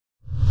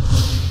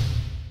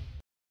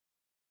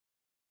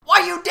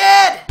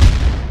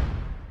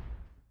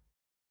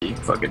He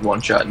fucking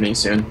one-shot me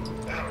soon.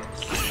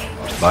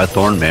 Buy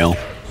Thornmail.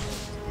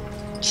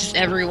 Just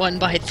everyone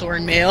buy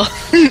Thornmail.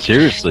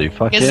 Seriously,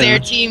 fuck yeah. Because their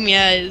team,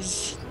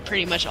 is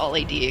pretty much all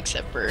AD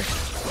except for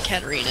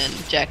Katarina and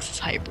Jax's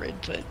hybrid,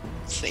 but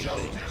same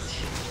thing.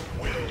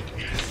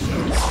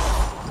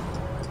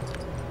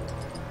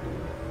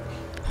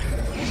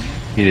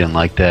 He didn't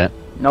like that.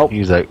 Nope. He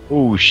was like,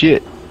 oh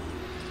shit.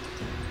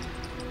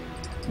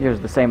 Here's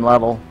the same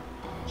level.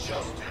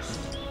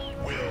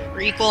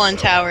 We're equal on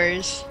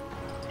towers.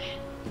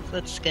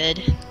 That's good.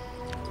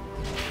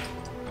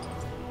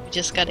 We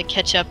just gotta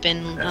catch up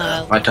in,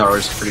 my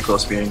tower's pretty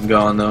close to being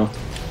gone, though.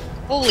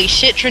 Holy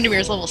shit,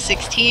 Tryndamere's level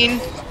 16?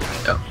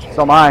 Yep.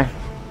 So am I.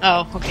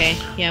 Oh, okay.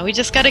 Yeah, we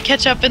just gotta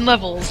catch up in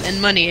levels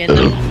and money, and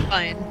then we'll be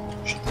fine.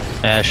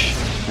 Ashe,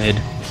 mid.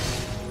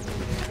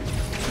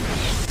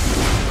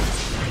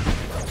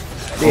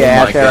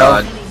 Yeah, oh my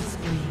god.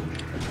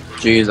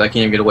 Jeez, I can't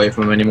even get away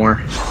from him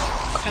anymore.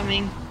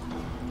 Coming.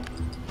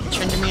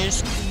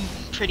 Tryndamere's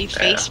pretty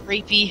face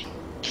rapey.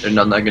 There's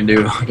nothing I can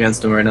do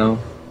against him right now.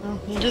 Well,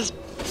 we just...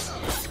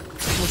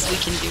 most we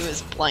can do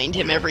is blind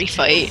him every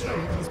fight.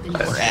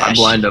 Or I Ashe.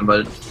 blind him,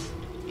 but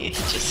Yeah, he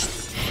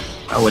just...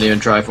 I wouldn't even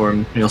try for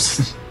him.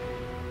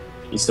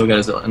 He's still got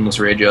his endless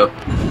rage up.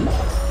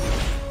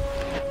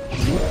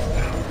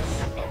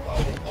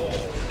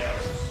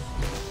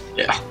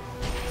 Yeah.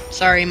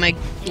 Sorry, my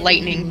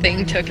lightning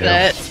thing took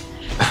that.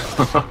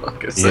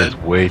 Like I He said. is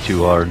way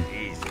too hard.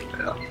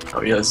 Yeah.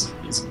 Oh, yes.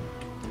 He's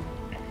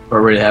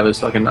already have his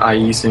fucking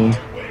IE soon.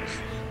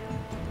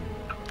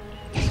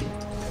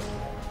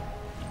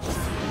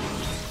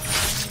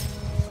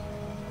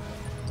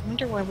 I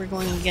wonder why we're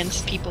going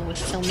against people with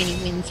so many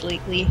wins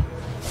lately.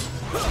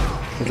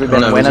 Because we've I don't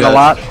been know, winning who's a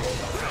lot.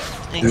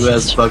 Who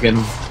has fucking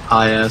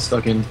high ass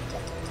fucking.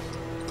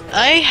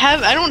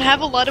 I don't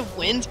have a lot of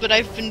wins, but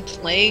I've been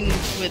playing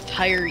with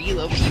higher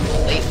elo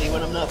people lately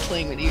when I'm not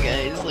playing with you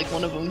guys. Like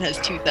one of them has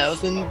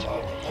 2,000,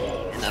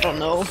 and I don't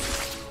know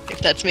if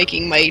that's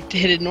making my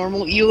hidden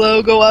normal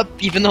elo go up,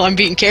 even though I'm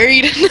being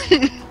carried.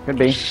 Could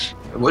be.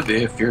 It would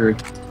be if your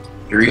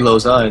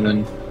elo's high, and then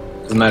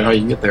it doesn't matter how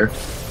you get there.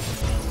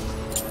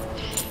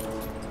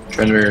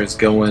 Tryndamere is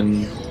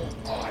going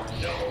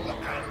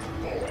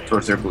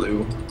towards their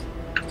blue.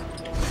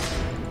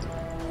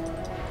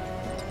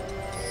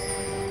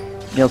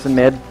 Nielsen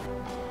mid.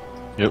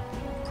 Yep.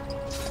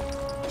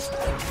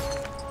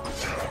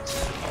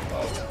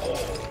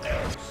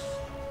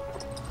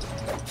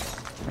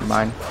 Never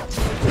mind.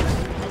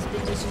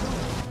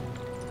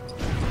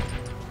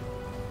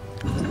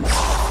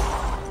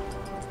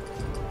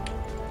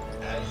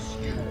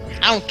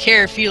 I don't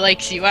care if he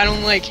likes you, I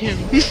don't like him.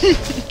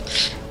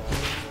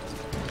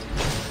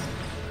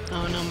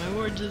 Oh no, my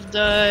ward just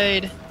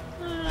died.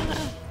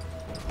 Ah.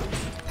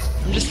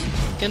 I'm just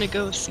gonna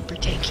go super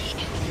tanky.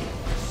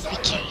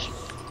 Okay.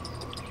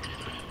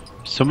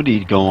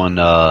 Somebody going,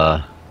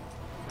 Damn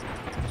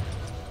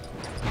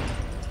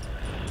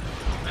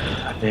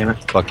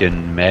it.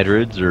 fucking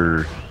Madrids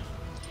or...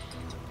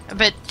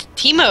 But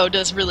Teemo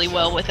does really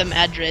well with the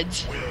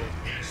Madrids.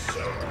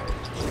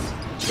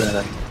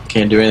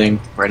 Can't do anything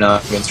right now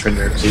against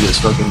Tryndamere because he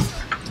just fucking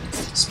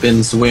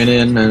spins the win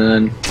in and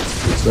then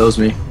slows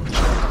me.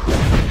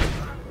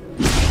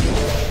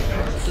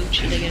 Boot,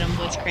 should I get on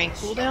Blitzcrank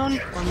cooldown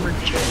or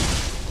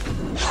Merchant?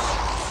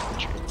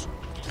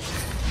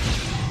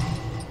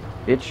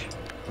 Bitch.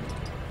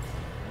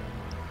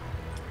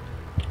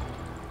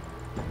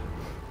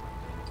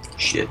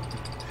 Shit.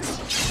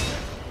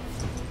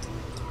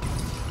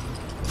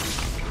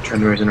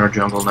 Tryndamere's in our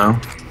jungle now.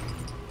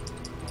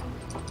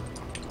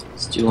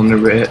 Stealing the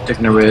red,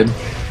 taking the red.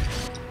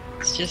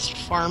 It's just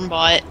farm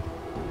bot.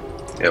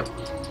 Yep.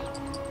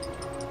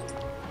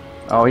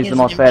 Oh, he's the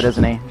most fed,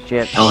 isn't he?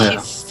 Shit. Oh yeah.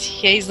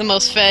 He's the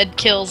most fed,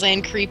 kills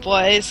and creep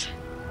wise.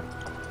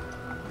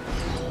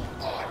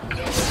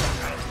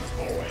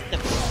 The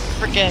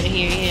frick out of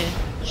here, yeah.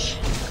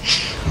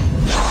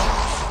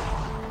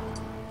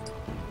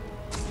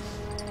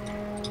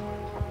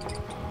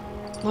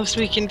 Most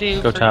we can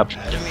do Go for top.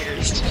 Tryndamere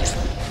is to just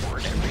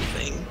board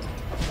everything.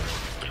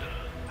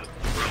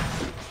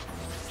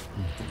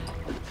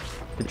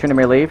 Did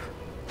Tryndamere leave?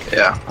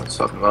 Yeah, I was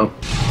talking about.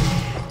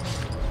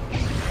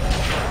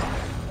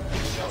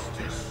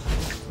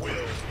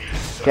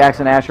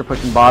 Jackson and Ashe are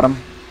pushing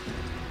bottom.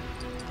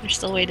 They're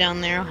still way down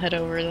there, I'll head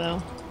over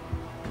though.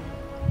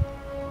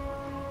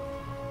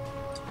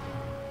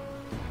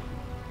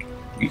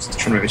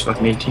 Tryndamere's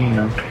fucking 18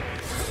 now.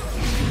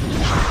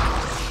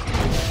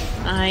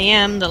 I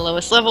am the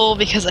lowest level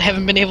because I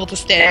haven't been able to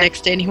stand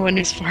next to anyone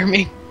who's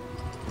farming.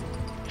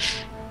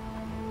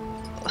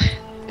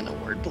 In a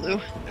word blue.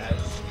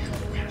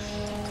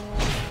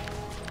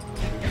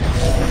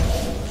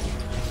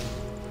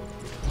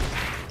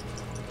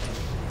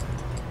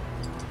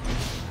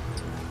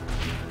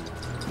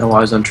 No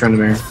eyes on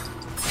Tryndamere.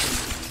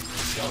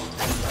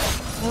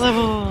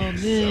 Level.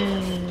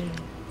 Yeah.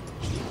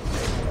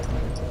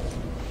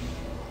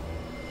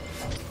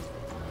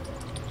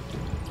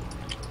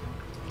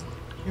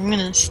 I'm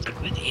gonna stick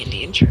with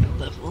Andy and try to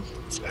level.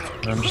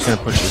 I'm just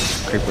gonna push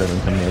this creeper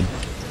and come mid.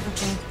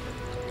 Okay.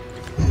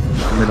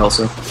 Mid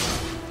also.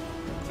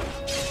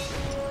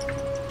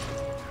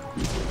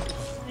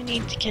 I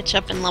need to catch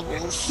up in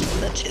levels.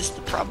 That is the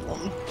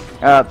problem.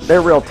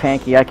 They're real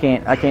tanky. I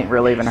can't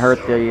really even hurt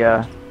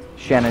the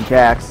Shen and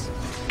Jax.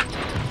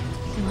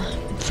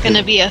 It's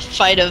gonna be a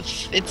fight of.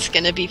 It's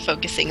gonna be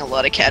focusing a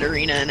lot of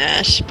Katarina and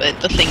Ashe,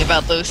 but the thing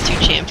about those two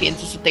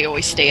champions is that they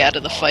always stay out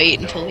of the fight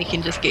until they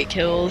can just get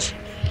kills.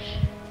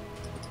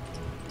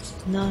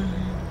 No.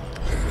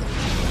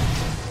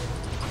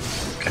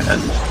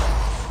 God.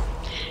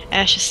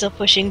 Ashe is still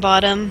pushing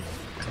bottom.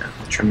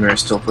 Tryndamere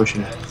is still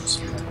pushing.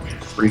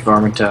 Free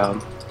farming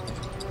town.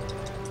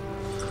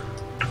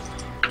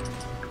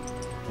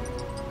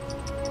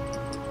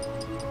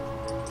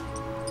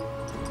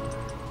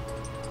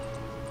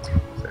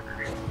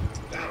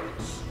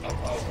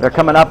 They're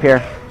coming up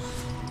here.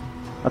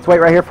 Let's wait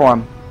right here for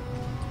them.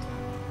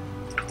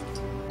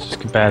 It's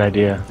a bad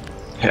idea.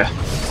 Yeah.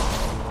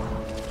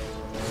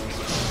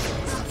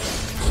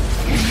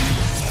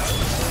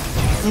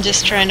 I'm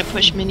just trying to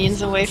push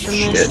minions away from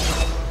this. Shit.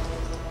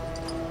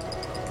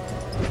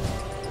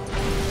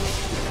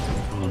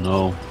 Oh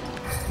no.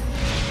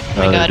 Oh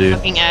my god, dude.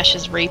 fucking Ashe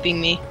is raping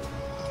me.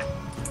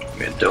 I'm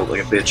gonna dope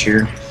like a bitch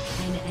here.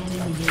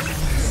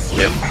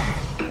 Yep.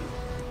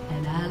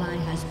 An ally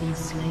has been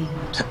slain.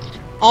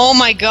 Oh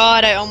my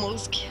god, I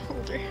almost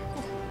killed her.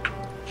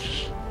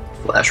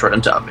 Flash right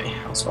on top of me.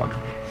 That was fun.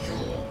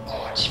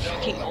 She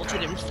fucking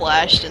ulted and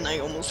flashed and I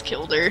almost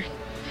killed her.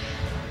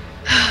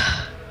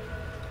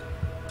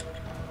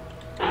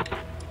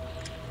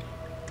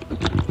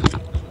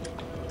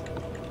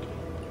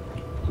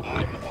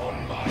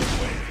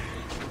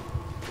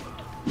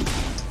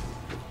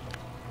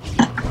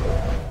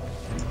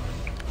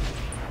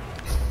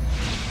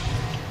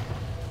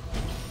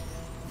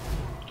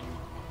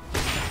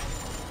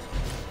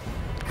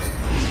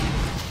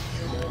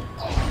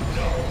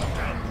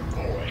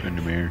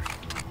 Tryndamere.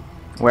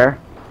 Where?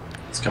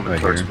 It's coming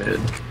Right towards here. mid.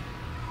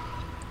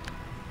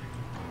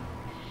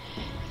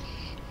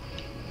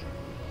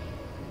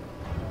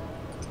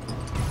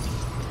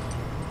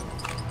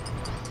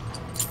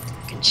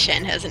 Fucking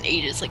Shen hasn't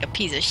aged, it's like a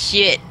piece of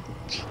shit.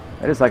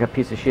 That is like a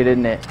piece of shit,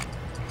 isn't it?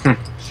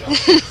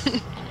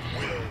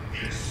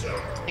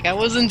 Like, I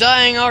wasn't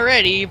dying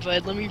already,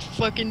 but let me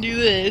fucking do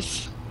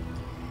this.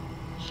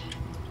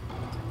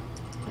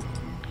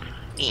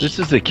 This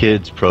is a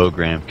kids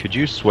program. Could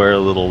you swear a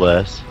little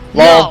less?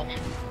 No!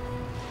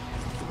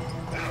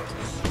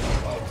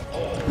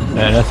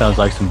 Man, that sounds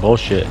like some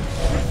bullshit.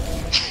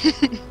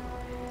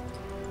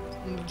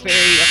 I'm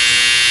very...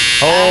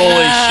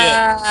 Holy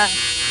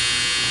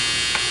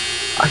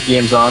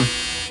Game's on.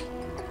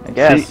 I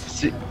guess.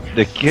 See,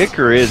 the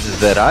kicker is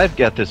that I've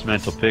got this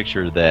mental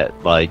picture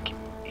that, like,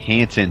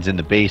 Hanson's in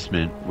the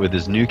basement with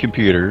his new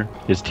computer,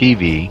 his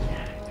TV,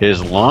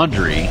 his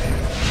laundry.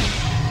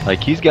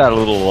 Like, he's got a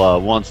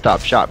little one-stop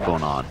shop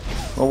going on.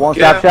 Well,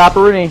 one-stop shop,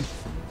 Rooney.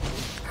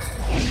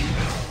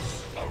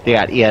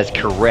 That is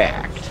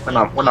correct. When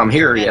I'm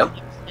here, yep.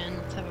 And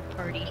let's have a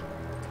party.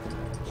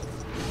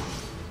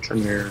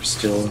 Tryndamere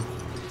still.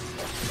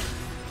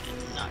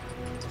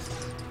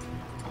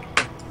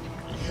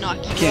 Knock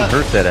you Can't up.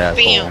 hurt that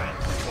asshole. Bam!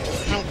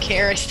 I don't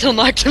care, I still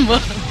knocked him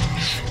up.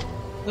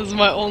 This is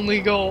my only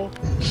goal.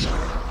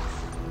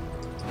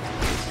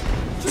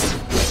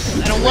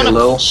 I don't want to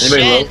low? pull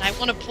Anybody Shen, low? I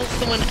want to pull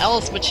someone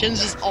else, but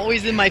Shen's just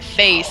always in my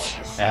face.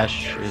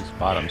 Ashe is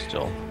bottom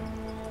still.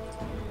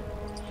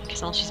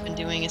 Because all she's been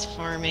doing is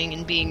farming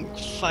and being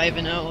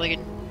 5-0 like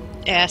an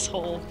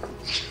asshole.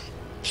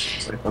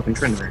 It's like fucking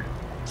Tryndamere.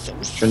 So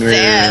Tryndamere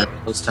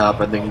sad. was top.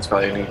 I think he's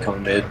probably gonna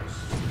come mid.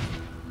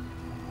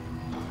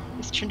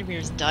 This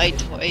Tryndamere's died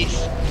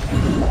twice.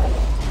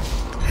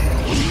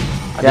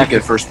 I did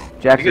get first.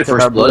 Jack I did get took our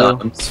first blood blue. on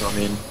him. So I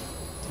mean,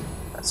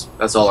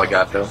 that's all I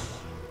got though.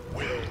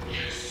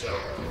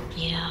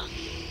 Yeah.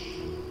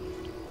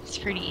 It's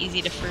pretty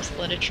easy to first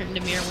blood a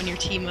Tryndamere when you're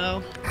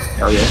Teemo.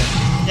 Hell yeah.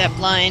 That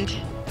blind.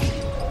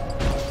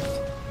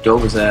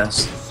 Dove his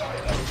ass.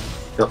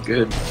 Felt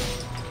good.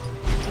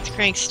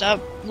 Blitzcrank, stop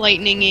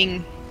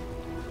lightninging.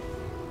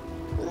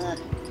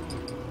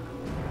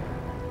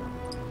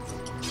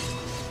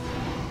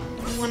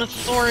 I want a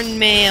thorn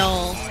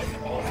mail.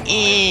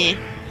 Eh.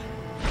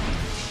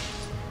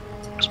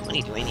 How much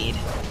money do I need?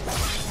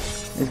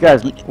 These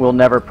guys will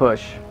never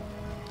push.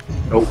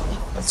 Nope.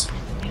 That's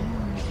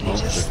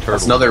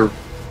another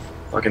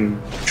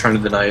fucking trend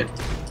of the night.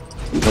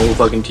 No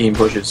fucking team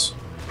pushes.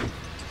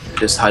 They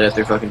just hide at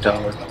their fucking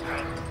tower.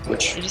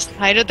 Which They just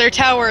hide at their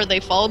tower, they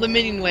follow the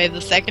minion wave,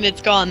 the second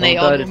it's gone, they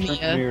all go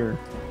Mia.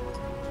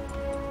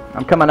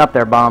 I'm coming up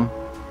there, Bomb.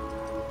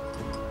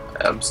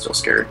 I'm still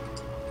scared.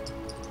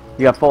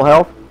 You got full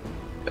health?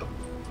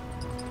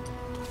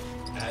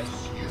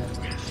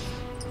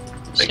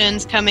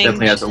 Shen's coming.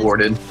 Definitely has it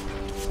warded.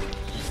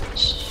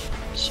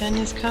 Shen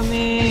is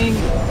coming.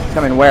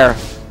 Coming where?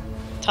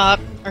 Top,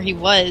 or he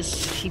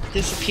was. He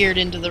disappeared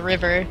into the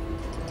river.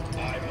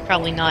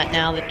 Probably not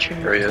now that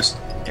Tryndamere. There he is.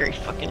 There he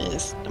fucking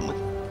is.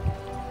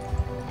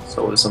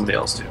 So is somebody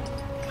else too.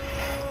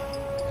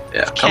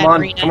 Yeah, It's come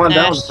on Katarina and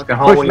down Ashe. the fucking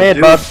hallway. Push mid,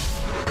 dude. bub.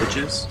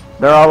 Bitches.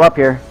 They're all up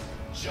here.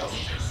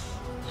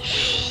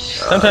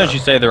 Sometimes you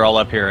say they're all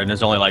up here, and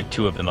there's only like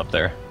 2 of them up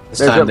there. This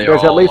There's, time they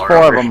there's at all least are 4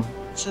 up of here. them.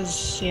 This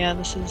is, yeah,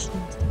 this is...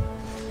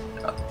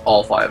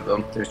 All 5 of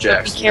them. There's But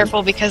Jackson. be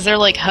careful because they're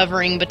like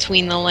hovering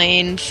between the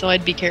lanes, so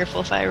I'd be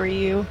careful if I were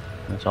you.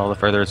 That's all the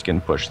further it's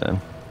getting pushed then.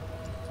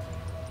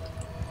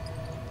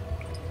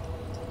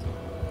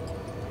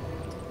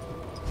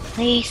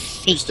 Please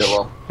see. Still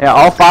low. Yeah,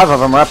 all 5 of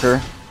them are up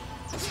here.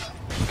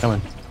 I'm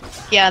coming.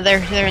 Yeah,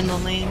 they're in the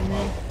lane.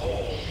 Man.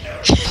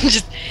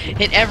 Just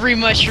hit every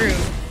mushroom,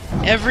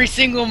 every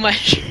single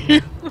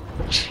mushroom.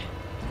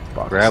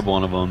 Grab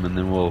one of them and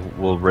then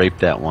we'll rape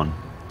that one.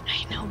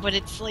 I know, but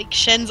it's like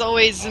Shen's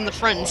always in the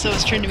front, and so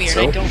is Tryndamere,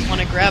 So? and I don't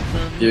want to grab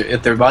them.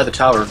 If they're by the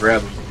tower,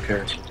 grab them. Who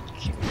cares?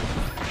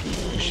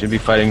 You should be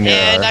fighting near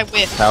And I our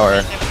whiffed. tower.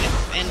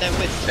 And I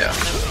whiffed. Yeah.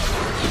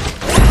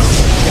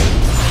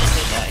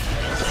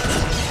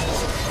 And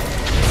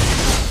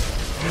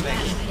I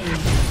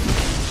whiffed.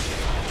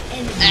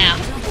 Ow.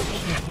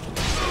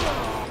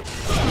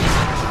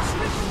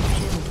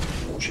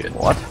 Shit.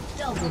 What?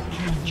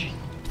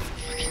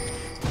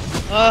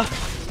 Oh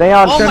Stay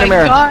on, my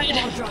Tryndamere.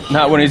 god!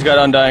 Not when he's got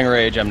Undying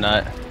Rage, I'm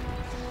not.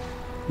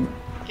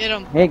 Get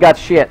him. He ain't got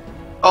shit.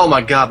 Oh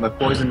my god, my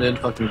poison didn't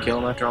fucking kill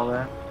him after all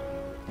that?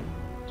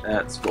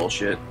 That's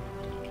bullshit.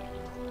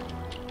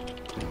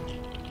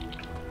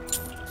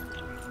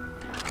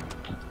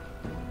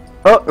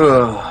 Oh,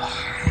 Ugh.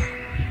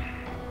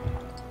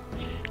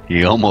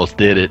 He almost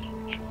did it.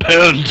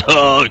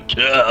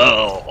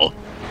 Pentakill!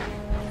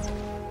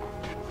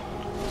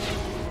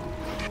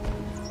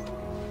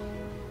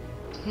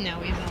 Now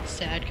he's all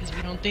sad because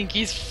we don't think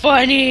he's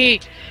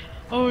funny.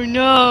 Oh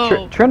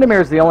no!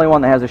 Tryndamere's the only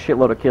one that has a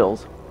shitload of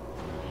kills.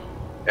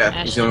 Yeah,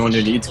 he's the only one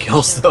who needs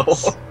kills though.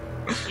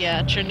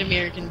 Yeah,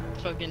 Tryndamere can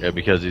fucking. Yeah,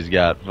 because he's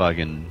got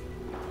fucking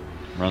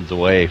runs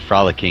away,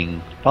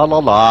 frolicking. Fa la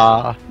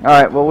la.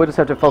 Alright, well, we'll just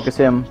have to focus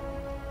him.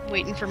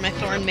 Waiting for my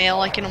thorn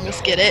mail, I can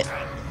almost get it,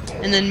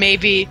 and then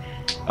maybe.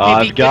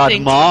 I've got good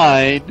thing-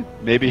 mine.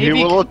 Maybe he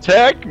Maybe- will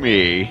attack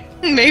me.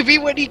 Maybe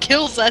when he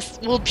kills us,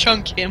 we'll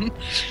chunk him.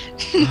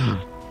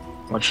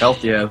 Much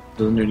health you have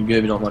doesn't do any good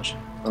if you don't much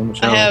I health.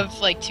 have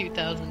like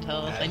 2,000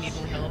 health. I need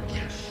more help.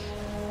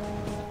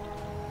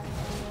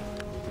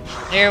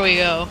 There we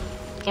go.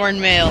 Thorn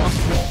mail.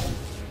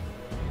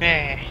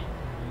 Eh.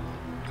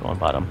 Go on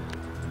bottom.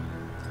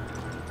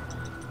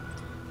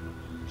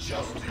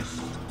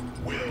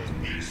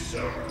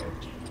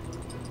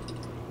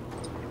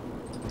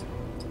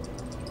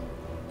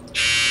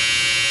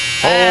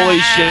 Holy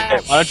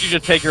shit! Why don't you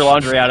just take your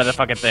laundry out of the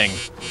fucking thing?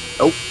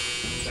 Oh,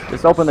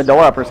 Just open the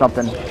door up or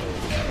something.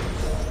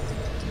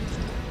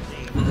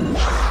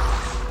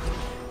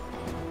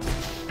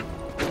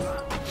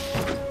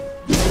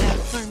 I have a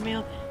thorn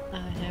mail. I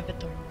have a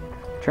thorn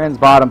mail. Tryn's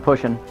bottom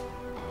pushing.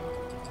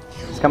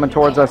 He's coming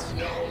towards us.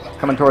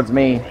 Coming towards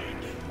me.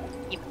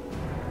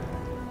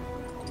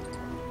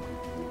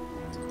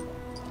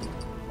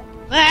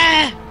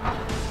 Ah!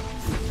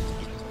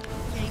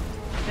 Okay,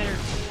 better.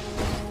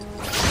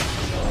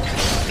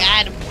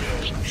 Got him.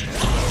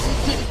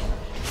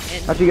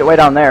 How'd you get way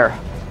down there?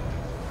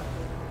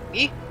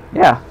 Me?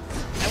 Yeah.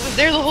 I was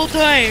there the whole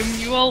time.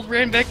 You all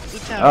ran back to the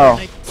tower. Oh.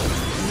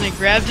 And I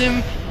grabbed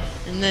him,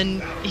 and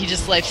then he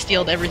just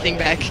life-stealed everything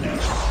back.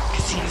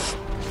 Because he's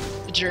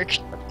a jerk.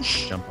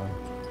 Jump on.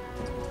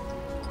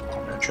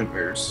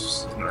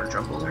 Tryndamare's in our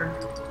jungle there.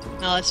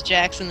 No, it's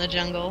Jax in the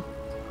jungle.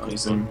 Oh,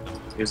 he's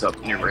up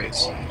near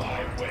base.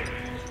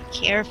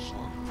 Careful.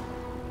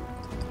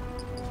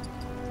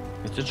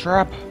 It's a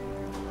trap.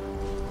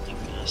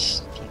 Gosh,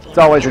 people It's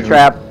always a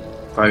trap.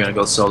 Probably gonna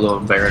go solo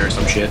Baron or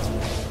some shit.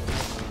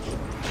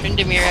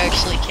 Tryndamere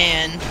actually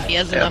can. He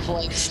has Yeah. enough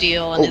life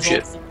steal and Oh, his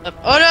shit. ult's up.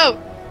 Oh no!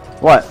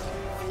 What?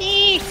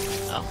 Nee.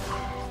 Oh.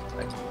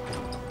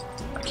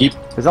 I keep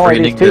There's only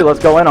these forgetting two. Let's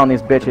go in on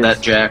these bitches.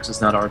 that Jax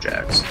is not our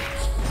Jax.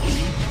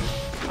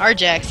 Our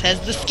Jax has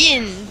the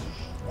skin.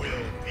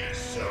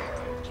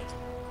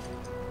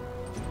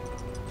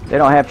 They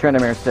don't have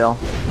Tryndamere still.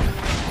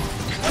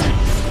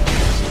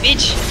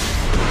 Bitch.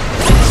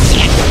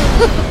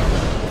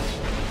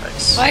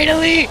 Nice.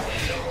 Finally!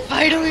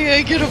 Finally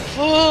I get a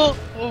pull!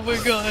 Oh my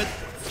god.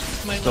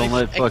 My Don't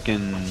life- let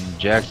fucking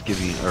Jax get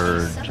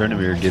or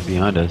Tryndamere get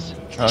behind us.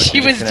 Oh, She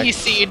was disconnect.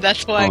 DC'd,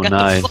 that's why I Oh, got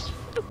nice. the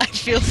pull. I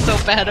feel so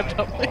bad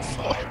about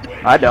myself.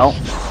 I don't.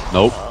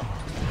 Nope.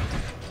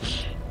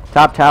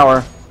 Top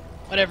tower.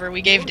 Whatever,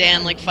 we gave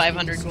Dan like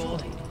 500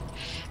 gold.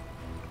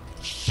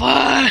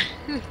 Fuck!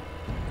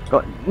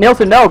 Go,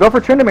 Nielsen, no. Go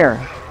for Tryndamere.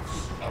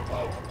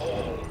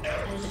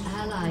 An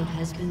ally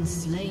has been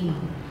slain.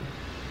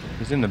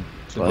 He's in the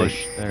Like,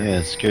 bush there. yeah,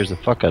 it scares the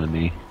fuck out of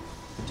me.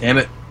 Damn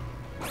it.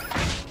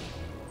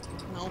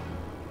 No.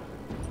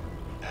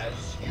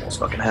 Almost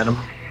fucking had him.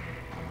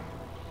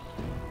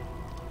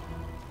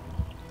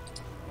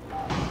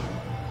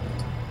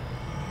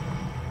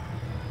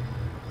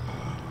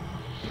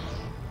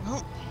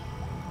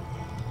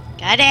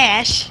 Got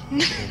Ashe.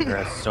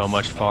 There's so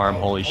much farm,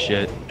 holy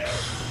shit.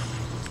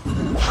 That's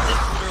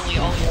literally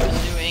all he's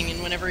been doing,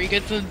 and whenever he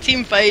gets into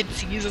team fights,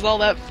 he uses all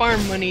that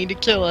farm money to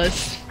kill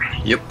us.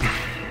 Yep.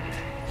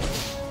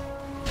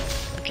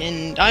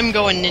 And I'm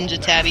going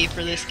Ninja Tabby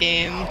for this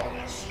game,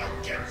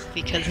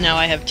 because now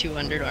I have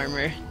 200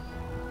 armor.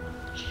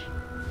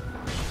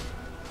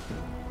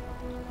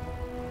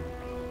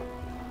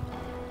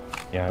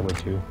 Yeah, I would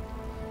too.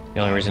 The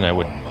only reason I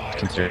would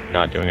consider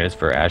not doing it is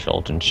for Ashe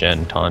ult and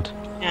Shen taunt.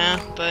 Yeah,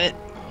 but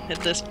at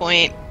this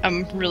point,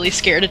 I'm really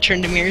scared of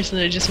Tryndamere, so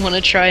I just want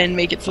to try and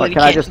make it so that he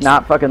Can can't. I just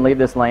not fucking leave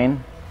this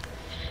lane?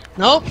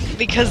 Nope,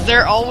 because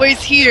they're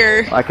always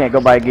here. I can't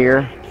go buy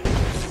gear.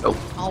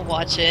 I'll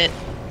watch it,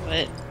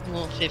 but I'm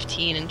level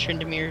 15 and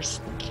Tryndamere's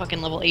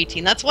fucking level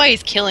 18. That's why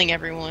he's killing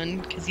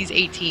everyone, because he's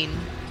 18.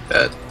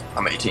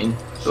 I'm 18,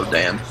 so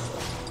damn.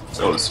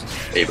 So is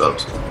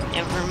A-Bubs.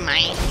 Never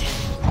mind.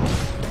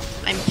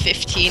 I'm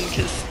 15,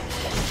 because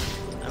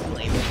I'm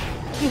lame.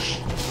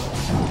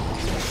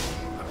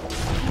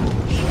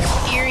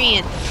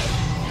 Experience.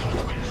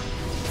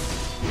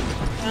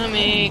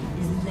 Coming.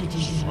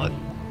 Fuck.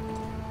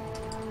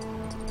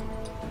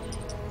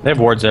 They have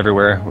wards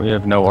everywhere. We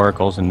have no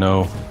oracles and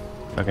no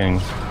fucking...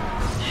 I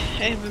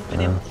haven't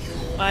been able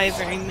to buy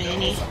very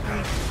many.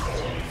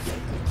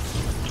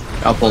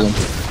 I'll pull him.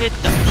 Get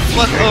the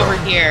fuck over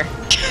here.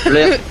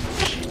 Lit.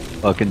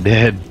 Fucking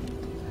dead.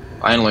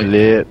 Finally.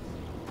 Lit.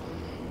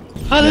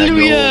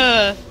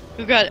 Hallelujah!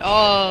 Who got?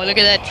 Oh, look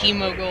at that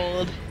Teemo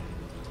gold.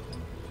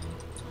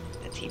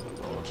 That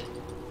Teemo gold.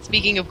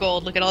 Speaking of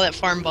gold, look at all that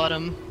farm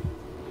bottom.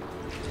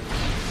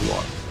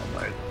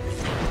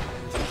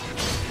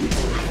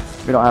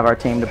 We don't have our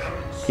team to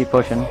keep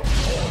pushing.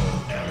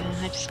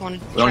 I just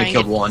wanted to We try only and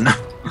killed get... one.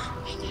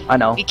 I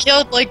know. We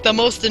killed like the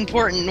most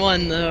important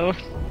one though,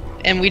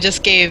 and we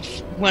just gave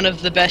one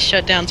of the best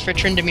shutdowns for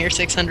Tryndamere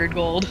 600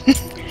 gold.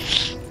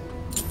 This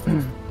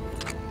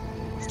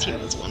team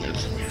is one of.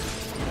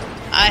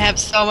 I have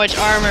so much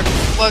armor.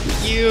 Fuck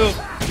you.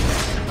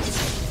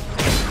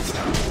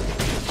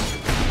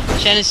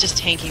 Shen is just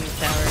tanking the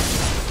tower.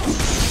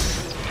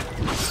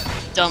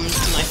 Dumb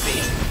to my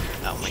face.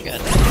 Oh my god.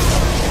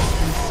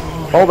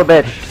 Hold the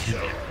bitch.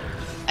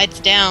 It's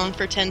down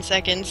for 10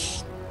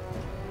 seconds.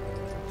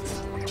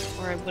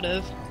 Or I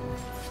would've.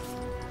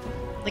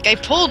 Like, I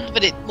pulled,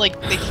 but it,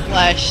 like, they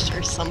flashed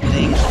or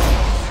something.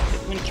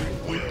 It went through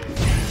them.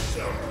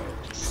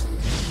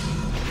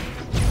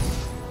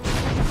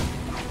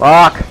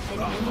 Fuck.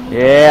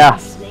 Yeah.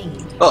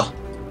 Oh,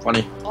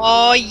 funny.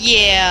 Oh,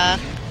 yeah.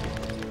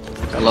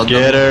 I love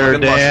Get them her,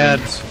 fucking Dad.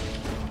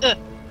 mushrooms.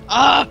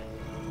 Ah!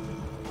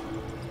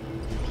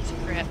 Piece of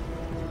crap.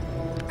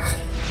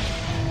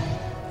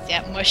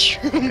 That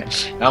mushroom.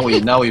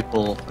 Now we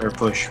pull or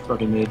push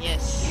fucking mid.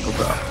 Yes. No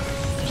problem.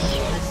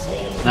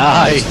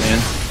 Nice. Man.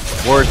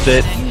 Worth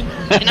it.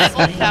 Can I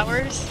hold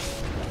towers?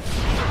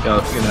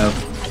 Go, you know.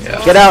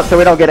 Yeah. Get out so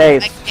we don't get I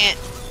ace. can't.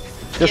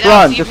 Just Get out,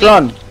 run. leave Just me.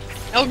 run.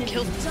 Oh,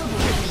 kill.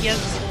 He has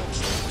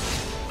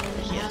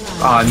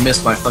Oh, I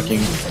missed my fucking.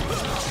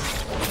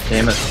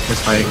 Damn it!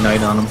 Missed my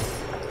ignite on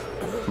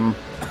him.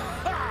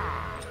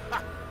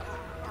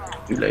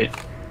 Too late.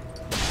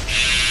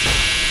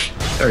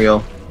 There we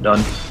go.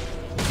 Done.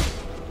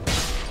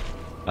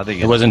 I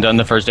think It wasn't done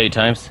the first 8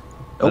 times?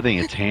 I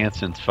think it's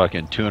Hansen's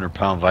fucking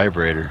 200-pound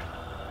vibrator.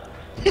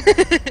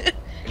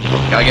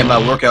 Gotta get my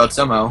workout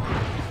somehow.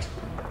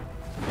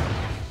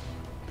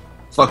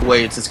 Fuck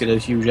weights, let's get a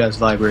huge ass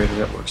vibrator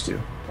that works too.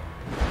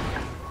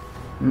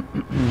 I don't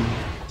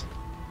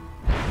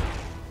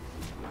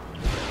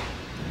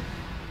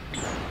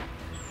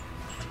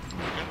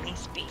have any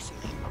space in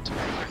my inventory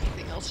or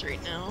anything else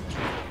right now.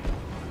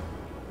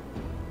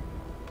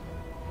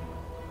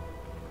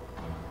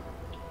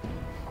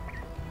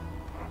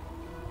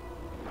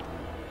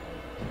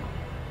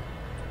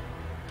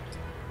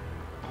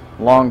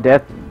 Long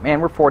death. Man,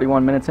 we're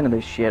 41 minutes into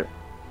this shit.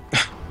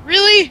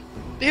 Really?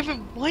 They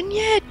haven't won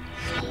yet?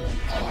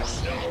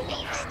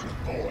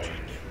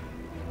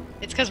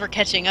 It's because we're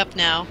catching up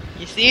now.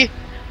 You see?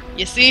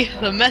 You see?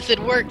 The method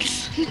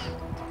works.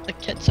 The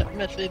catch-up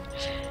method.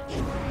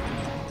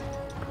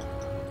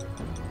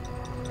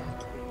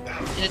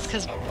 And it's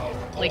because,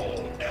 like,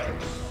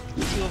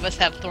 2 of us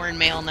have Thorn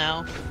Mail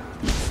now.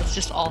 Let's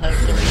just all have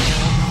Thorn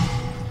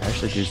Mail. I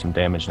actually do some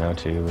damage now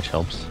too, which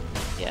helps.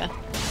 Yeah.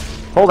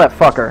 Hold that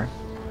fucker.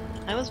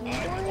 I was worried.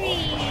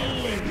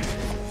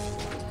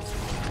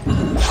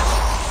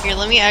 Here,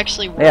 let me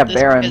actually roll They have this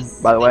Baron, because-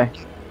 by the way.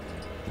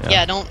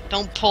 Yeah,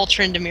 don't pull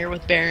Tryndamere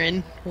with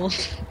Baron. We'll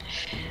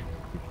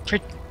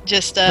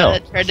just No,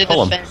 try to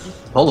pull him. defend.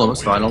 Hold him,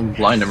 it's fine. I'll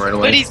blind him right But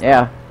away. he's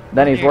Yeah.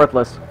 Then he's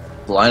worthless.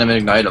 Blind him and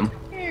ignite him.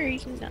 okay.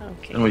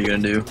 Then what are you gonna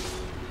do?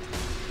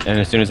 And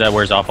as soon as that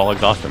wears off, I'll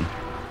exhaust him.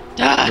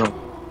 Ah! No.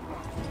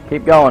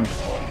 Keep going.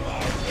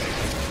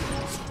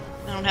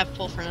 I don't have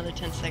pull for another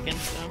 10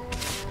 seconds, so.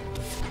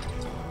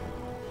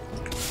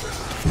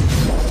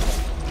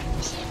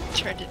 Just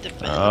try to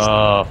defend.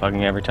 Oh,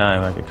 fucking every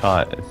time I get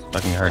caught, it's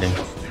fucking hurting.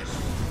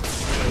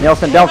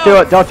 Nielsen, don't do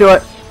it. Don't do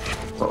it.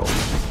 Oh.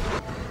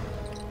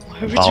 Why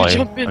Why would Volley. you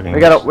jump in?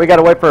 Fucking- We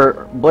gotta wait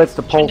for Blitz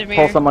to pull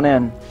Tryndamere. someone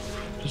in.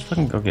 Just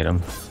fucking go get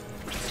him.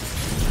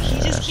 He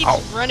just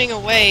keeps running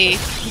away.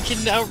 He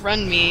can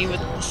outrun me with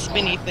the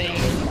spinny thing.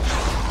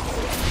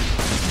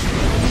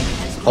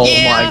 Oh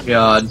Yeah. my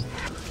god.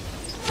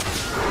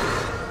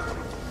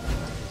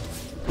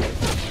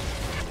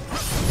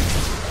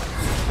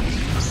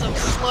 I'm so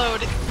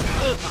slowed.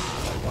 Ugh.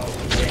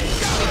 We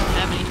don't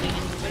have anything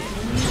anyway.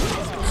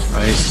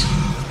 Nice.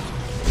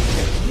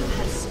 You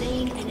have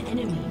slain an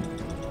enemy.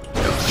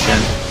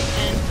 Shen.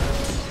 And...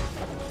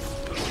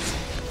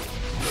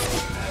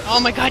 Oh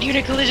my god,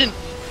 unit collision!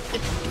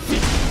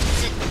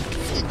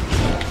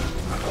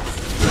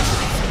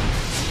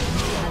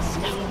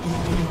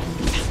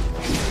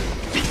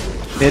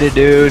 Hit it,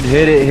 dude.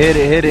 Hit it, hit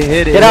it, hit it,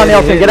 hit it. Get out, hit it,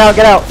 Nielsen. hit Get it. out.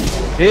 Get out.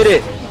 Hit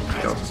it.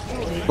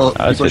 Well,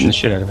 I was keep hitting the pushing.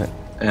 shit out of it.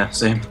 Yeah,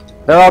 same.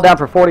 They're all down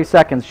for 40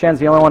 seconds. Shen's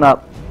the only one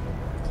up.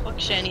 Fuck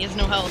Shen, he has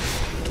no health.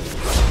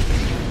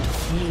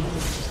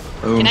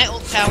 Boom. Can I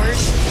ult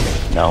towers?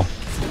 No.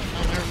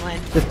 Oh, never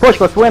mind. Just push.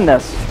 Let's win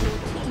this.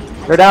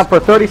 They're down for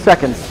 30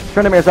 seconds.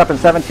 Tryndamere's up in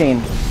 17.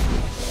 Your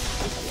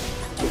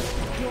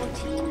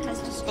team has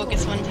destroyed.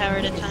 Focus one tower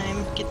at a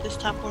time. Get this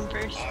top one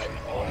first.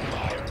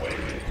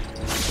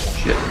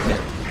 Shit.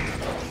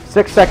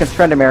 6 seconds,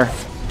 Tryndamere.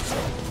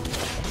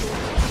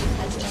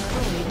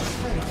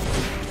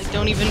 Like,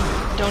 don't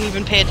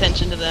even pay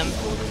attention to them.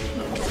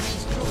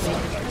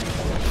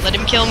 Let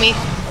him kill me.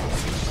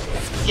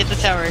 Get the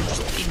tower.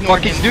 Just ignore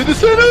Fucking him. do the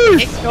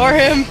centers! Ignore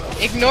him.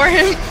 Ignore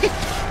him.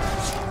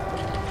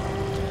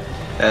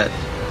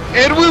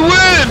 And we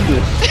win!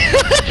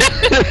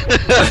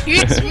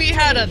 We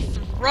had a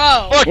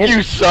throw. Fuck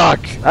you suck!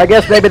 I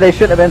guess maybe they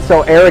shouldn't have been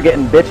so arrogant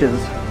and bitches.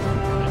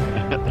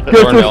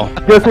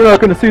 Guess we're not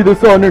gonna see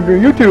this on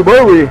YouTube,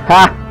 are we?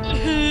 Ha!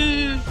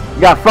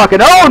 You got fucking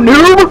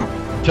noob!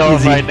 Tell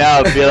him right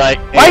now, be like,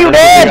 Why you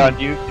this will be dead? on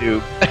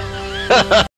YouTube.